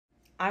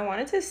I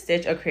wanted to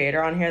stitch a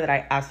creator on here that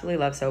I absolutely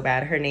love so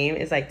bad. Her name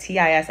is like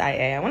Tisia.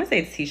 I want to say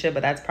it's Tisha,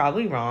 but that's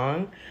probably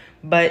wrong.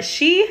 But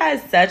she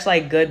has such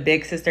like good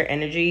big sister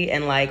energy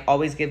and like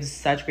always gives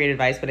such great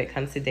advice when it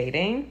comes to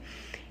dating.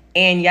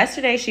 And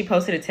yesterday she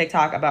posted a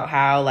TikTok about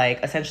how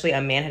like essentially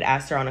a man had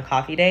asked her on a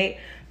coffee date,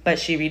 but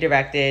she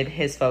redirected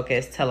his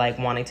focus to like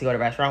wanting to go to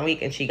restaurant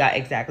week, and she got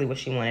exactly what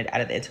she wanted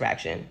out of the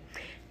interaction.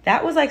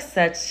 That was like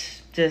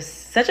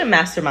such a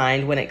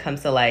mastermind when it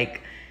comes to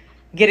like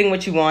getting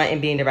what you want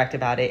and being direct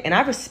about it. And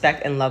I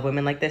respect and love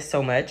women like this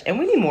so much. And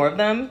we need more of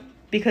them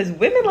because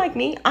women like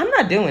me, I'm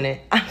not doing it.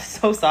 I'm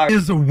so sorry.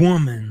 This is a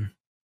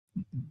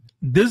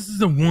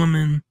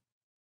woman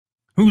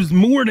who's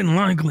more than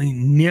likely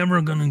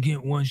never going to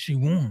get what she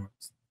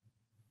wants.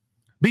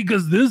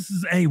 Because this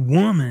is a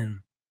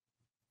woman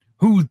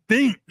who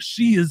thinks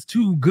she is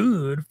too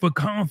good for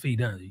coffee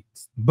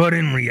dates. But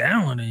in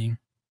reality,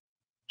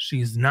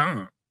 she's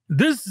not.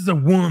 This is a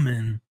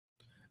woman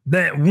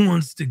that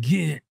wants to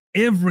get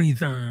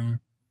everything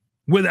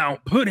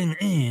without putting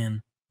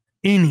in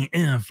any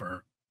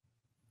effort.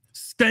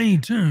 Stay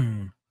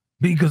tuned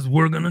because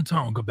we're going to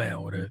talk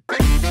about it.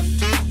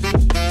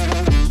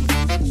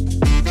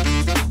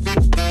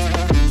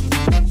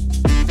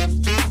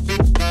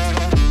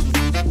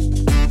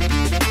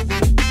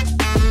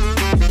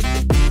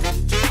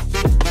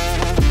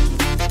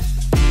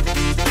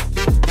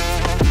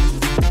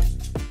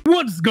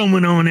 What's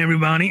going on,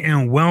 everybody,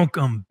 and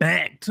welcome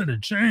back to the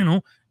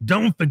channel.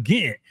 Don't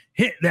forget,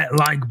 hit that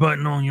like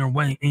button on your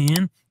way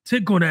in,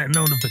 tickle that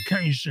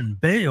notification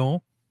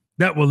bell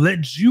that will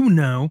let you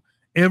know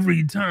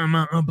every time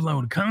I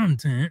upload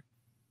content.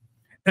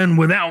 And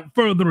without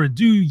further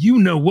ado, you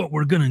know what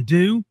we're gonna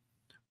do.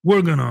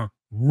 We're gonna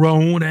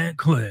roll that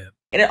clip.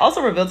 And it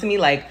also revealed to me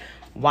like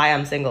why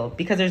I'm single,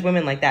 because there's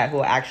women like that who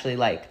will actually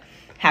like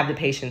have the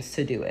patience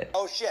to do it.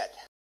 Oh shit.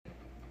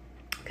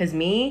 Because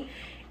me,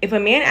 if a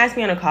man asks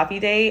me on a coffee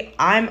date,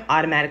 I'm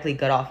automatically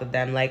good off of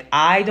them. Like,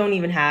 I don't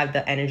even have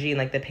the energy and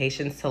like the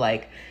patience to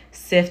like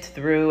sift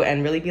through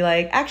and really be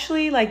like,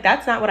 actually, like,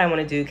 that's not what I want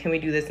to do. Can we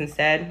do this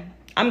instead?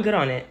 I'm good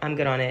on it. I'm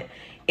good on it.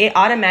 It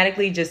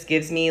automatically just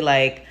gives me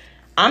like,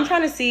 I'm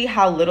trying to see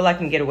how little I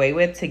can get away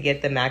with to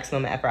get the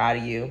maximum effort out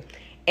of you.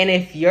 And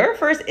if your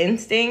first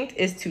instinct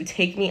is to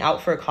take me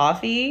out for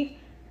coffee,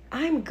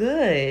 I'm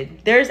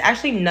good. There's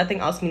actually nothing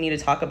else we need to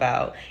talk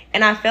about.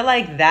 And I feel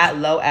like that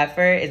low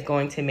effort is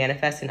going to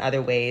manifest in other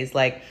ways.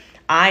 Like,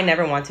 I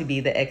never want to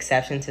be the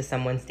exception to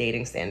someone's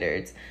dating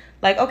standards.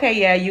 Like, okay,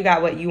 yeah, you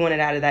got what you wanted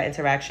out of that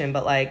interaction,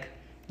 but like,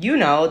 you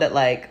know that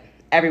like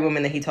every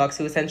woman that he talks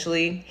to,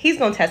 essentially, he's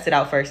going to test it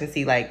out first and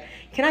see like,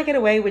 can I get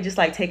away with just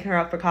like taking her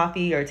out for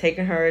coffee or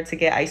taking her to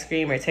get ice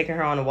cream or taking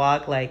her on a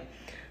walk? Like,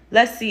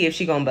 let's see if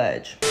she gonna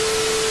budge.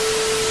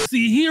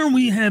 See, here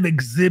we have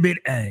Exhibit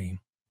A.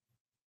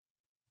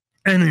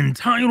 An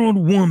entitled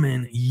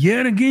woman,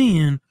 yet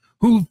again,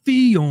 who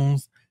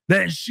feels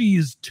that she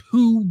is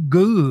too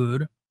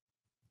good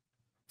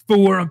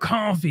for a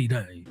coffee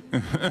date.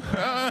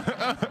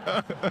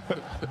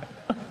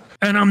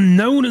 And I'm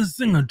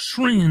noticing a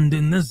trend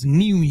in this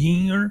new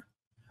year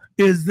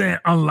is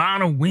that a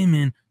lot of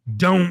women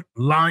don't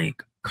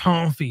like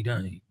coffee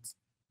dates.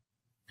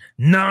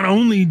 Not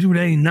only do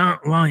they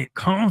not like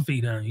coffee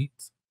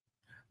dates,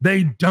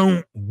 they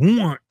don't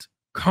want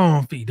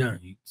coffee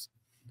dates.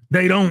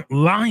 They don't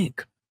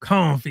like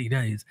coffee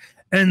dates.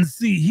 And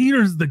see,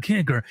 here's the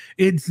kicker.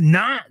 It's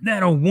not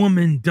that a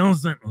woman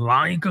doesn't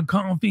like a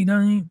coffee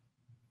date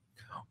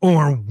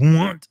or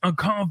want a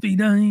coffee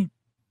date.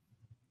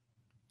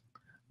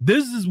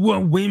 This is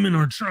what women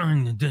are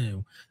trying to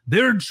do.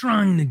 They're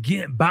trying to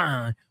get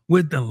by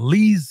with the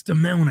least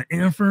amount of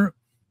effort,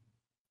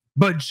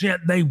 but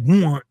yet they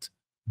want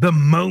the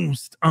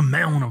most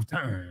amount of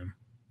time.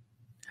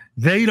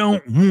 They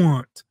don't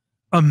want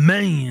a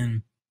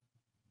man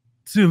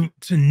to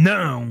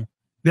know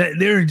that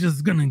they're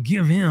just going to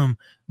give him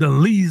the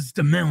least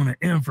amount of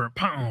effort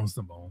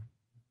possible.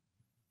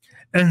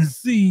 And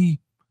see,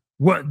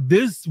 what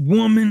this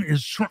woman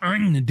is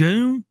trying to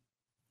do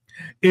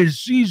is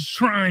she's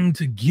trying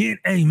to get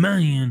a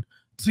man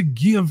to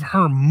give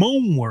her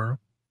more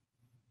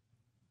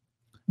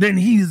than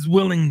he's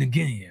willing to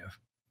give.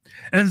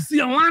 And see,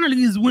 a lot of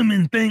these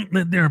women think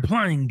that they're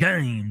playing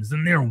games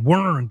and they're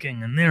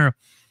working and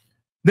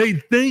they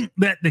think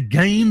that the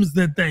games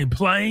that they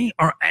play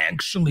are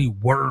actually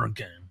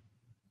working.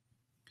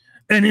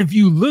 And if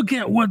you look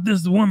at what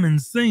this woman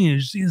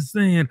says, she's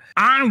saying,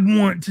 I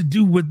want to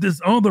do what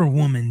this other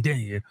woman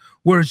did,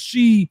 where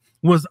she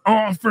was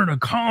offered a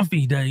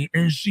coffee date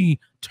and she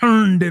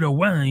turned it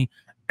away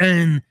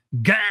and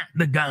got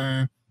the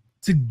guy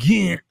to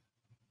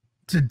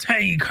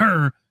take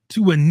her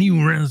to a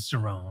new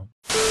restaurant.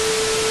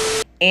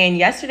 And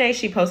yesterday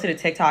she posted a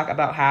TikTok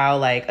about how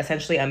like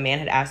essentially a man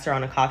had asked her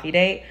on a coffee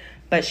date,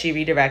 but she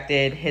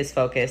redirected his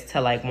focus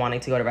to like wanting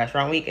to go to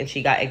restaurant week, and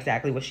she got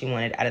exactly what she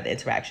wanted out of the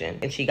interaction.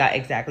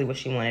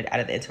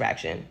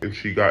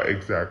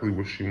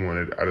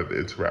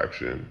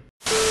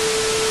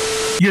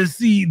 You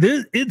see,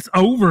 it's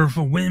over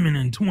for women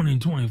in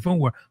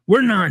 2024.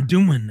 We're not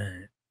doing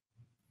that.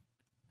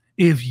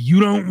 If you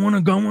don't want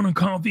to go on a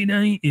coffee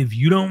date, if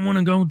you don't want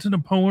to go to the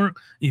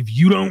park, if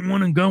you don't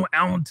want to go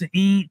out to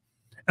eat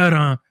at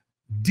a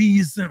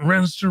decent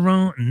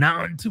restaurant,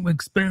 not too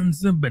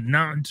expensive, but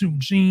not too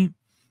cheap,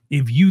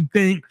 if you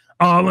think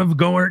Olive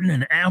Garden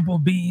and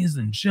Applebee's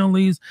and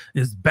Chili's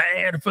is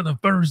bad for the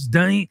first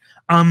date,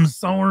 I'm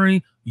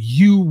sorry,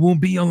 you will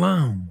be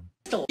alone.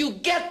 You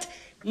get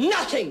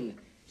nothing.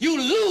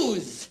 You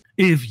lose.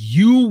 If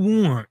you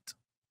want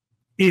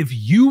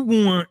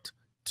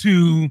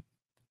to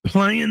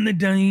plan the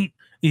date,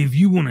 if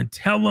you want to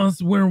tell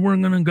us where we're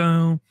going to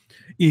go,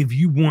 if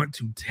you want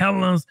to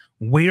tell us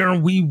where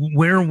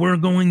we're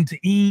going to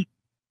eat,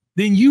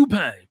 then you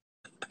pay.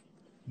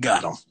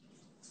 Got him.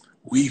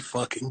 We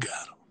fucking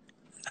got him.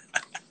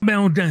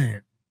 About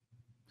that.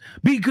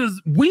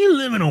 Because we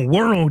live in a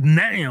world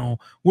now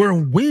where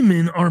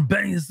women are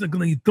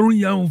basically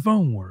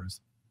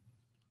 304s.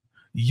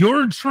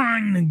 You're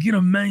trying to get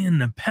a man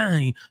to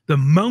pay the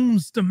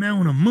most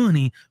amount of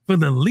money for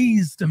the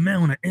least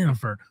amount of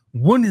effort.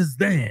 What is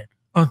that?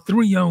 A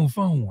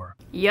 304.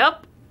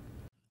 Yep.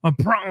 A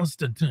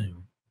prostitute.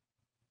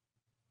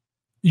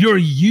 You're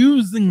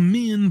using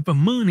men for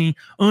money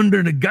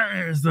under the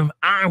guise of,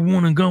 I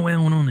want to go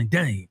out on a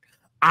date.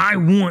 I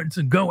want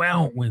to go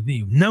out with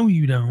you. No,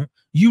 you don't.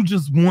 You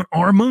just want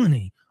our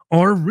money,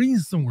 our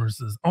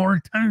resources,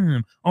 our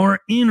time, our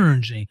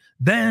energy.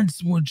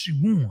 That's what you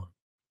want.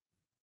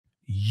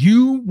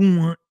 You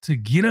want to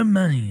get a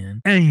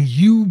man and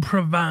you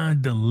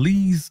provide the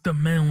least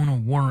amount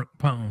of work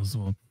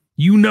possible.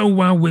 You know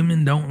why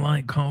women don't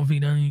like coffee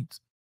dates?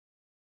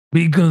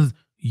 Because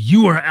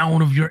you are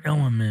out of your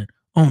element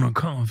on a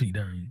coffee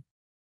date.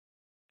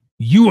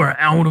 You are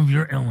out of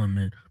your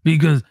element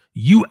because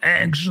you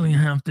actually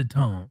have to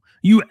talk.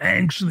 You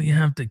actually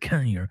have to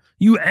care.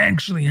 You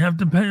actually have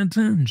to pay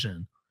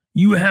attention.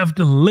 You have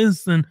to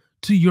listen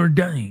to your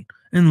date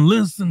and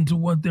listen to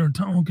what they're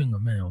talking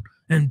about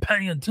and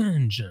pay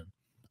attention.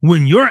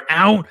 When you're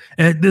out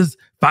at this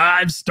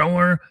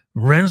 5-star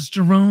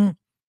restaurant,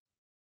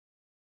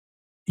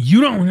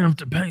 you don't have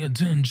to pay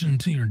attention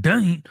to your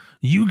date.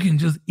 You can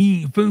just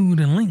eat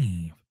food and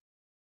leave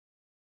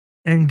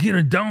and get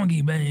a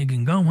doggy bag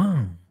and go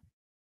home.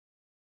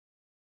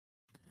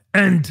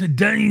 And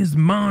today's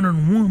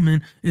modern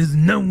woman is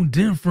no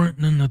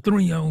different than the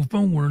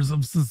 304s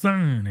of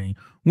society,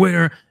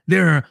 where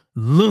they're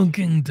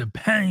looking to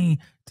pay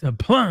to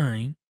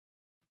play,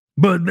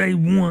 but they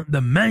want the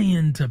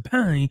man to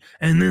pay,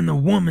 and then the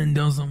woman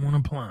doesn't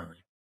want to play.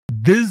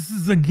 This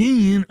is,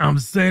 again,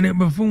 I've said it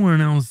before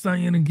and I'll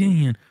say it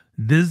again,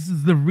 this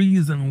is the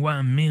reason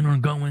why men are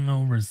going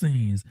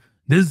overseas.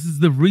 This is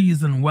the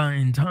reason why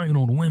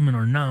entitled women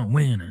are not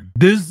winning.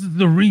 This is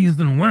the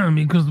reason why,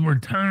 because we're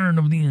tired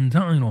of the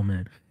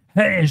entitlement.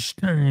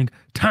 Hashtag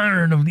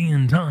tired of the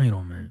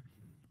entitlement.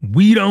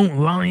 We don't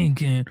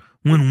like it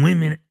when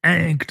women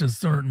act a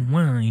certain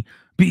way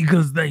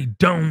because they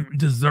don't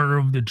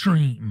deserve the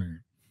treatment.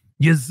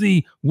 You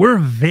see, we're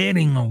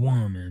vetting a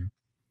woman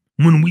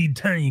when we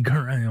take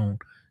her out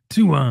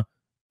to a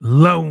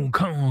low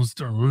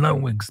cost or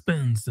low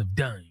expensive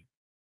date.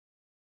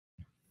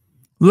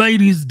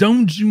 Ladies,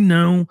 don't you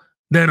know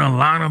that a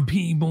lot of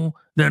people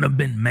that have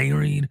been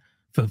married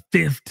for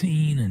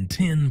 15 and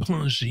 10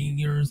 plus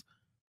years,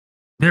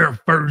 their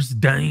first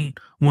date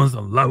was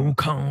a low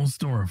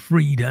cost or a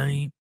free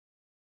date?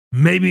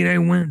 Maybe they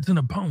went to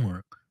the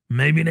park.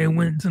 Maybe they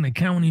went to the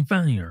county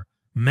fair.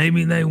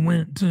 Maybe they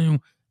went to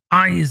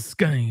ice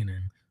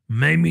skating.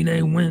 Maybe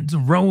they went to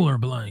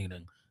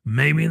rollerblading.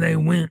 Maybe they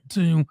went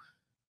to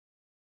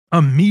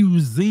a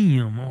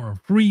museum or a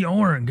free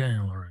art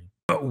gallery.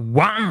 But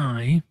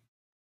why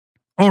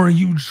are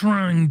you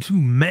trying to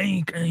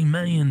make a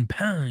man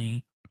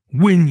pay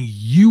when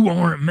you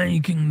aren't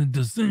making the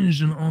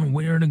decision on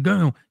where to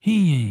go?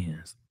 He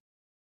is.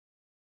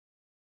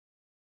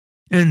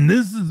 And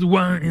this is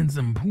why it's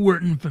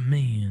important for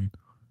men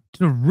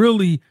to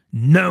really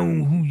know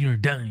who you're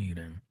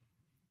dating.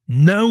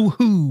 Know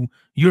who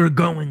you're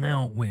going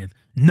out with.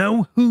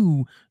 Know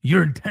who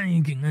you're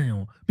taking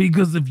out.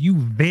 Because if you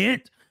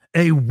vet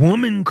a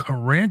woman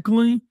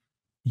correctly,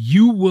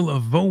 you will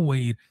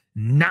avoid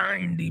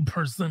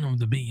 90% of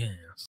the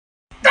BS.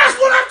 That's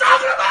what I'm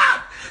talking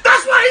about.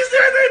 That's why he's the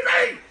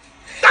MVP.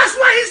 That's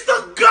why he's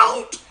the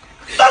GOAT.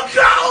 The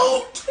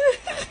GOAT.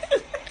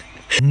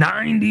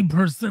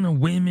 90% of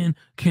women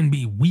can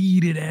be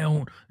weeded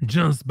out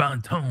just by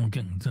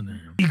talking to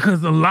them.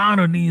 Because a lot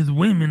of these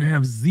women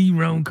have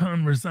zero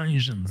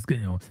conversation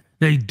skills.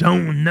 They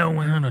don't know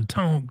how to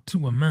talk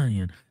to a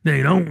man.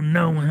 They don't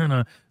know how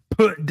to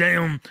they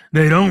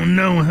don't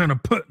know how to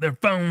put their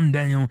phone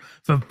down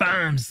for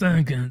 5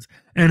 seconds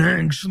and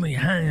actually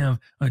have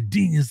a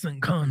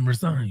decent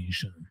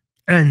conversation.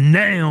 And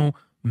now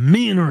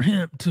men are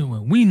hip to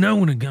it. We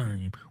know the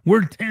game.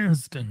 We're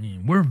testing you.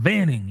 We're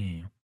vetting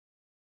you.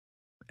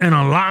 And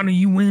a lot of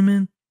you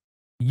women,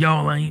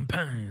 y'all ain't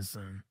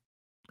passing.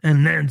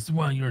 And that's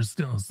why you're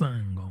still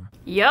single.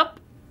 Yep.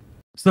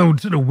 So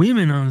to the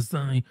women, I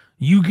say,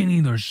 you can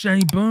either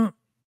shape up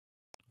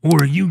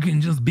or you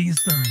can just be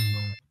single.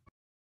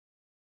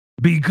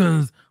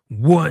 Because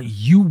what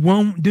you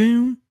won't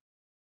do,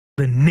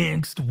 the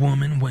next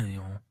woman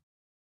will.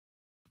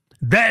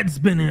 That's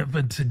been it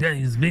for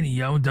today's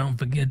video. Don't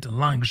forget to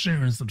like,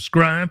 share, and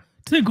subscribe.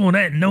 Tickle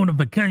that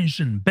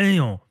notification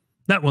bell.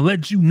 That will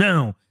let you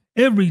know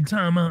every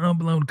time I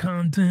upload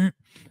content.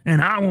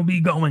 And I will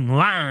be going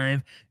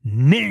live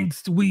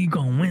next week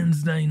on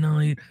Wednesday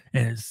night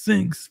at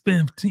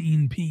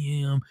 6:15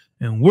 p.m.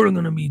 And we're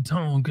going to be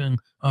talking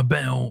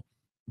about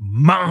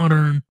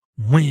modern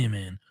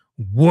women.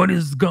 What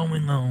is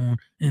going on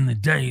in the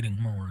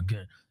dating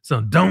market? So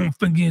don't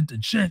forget to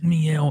check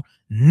me out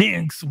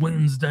next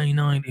Wednesday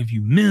night. If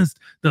you missed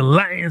the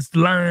last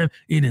live,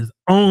 it is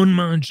on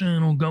my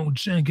channel. Go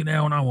check it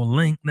out. I will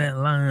link that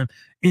live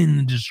in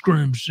the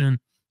description.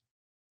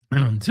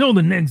 And until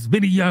the next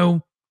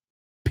video,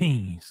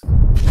 peace.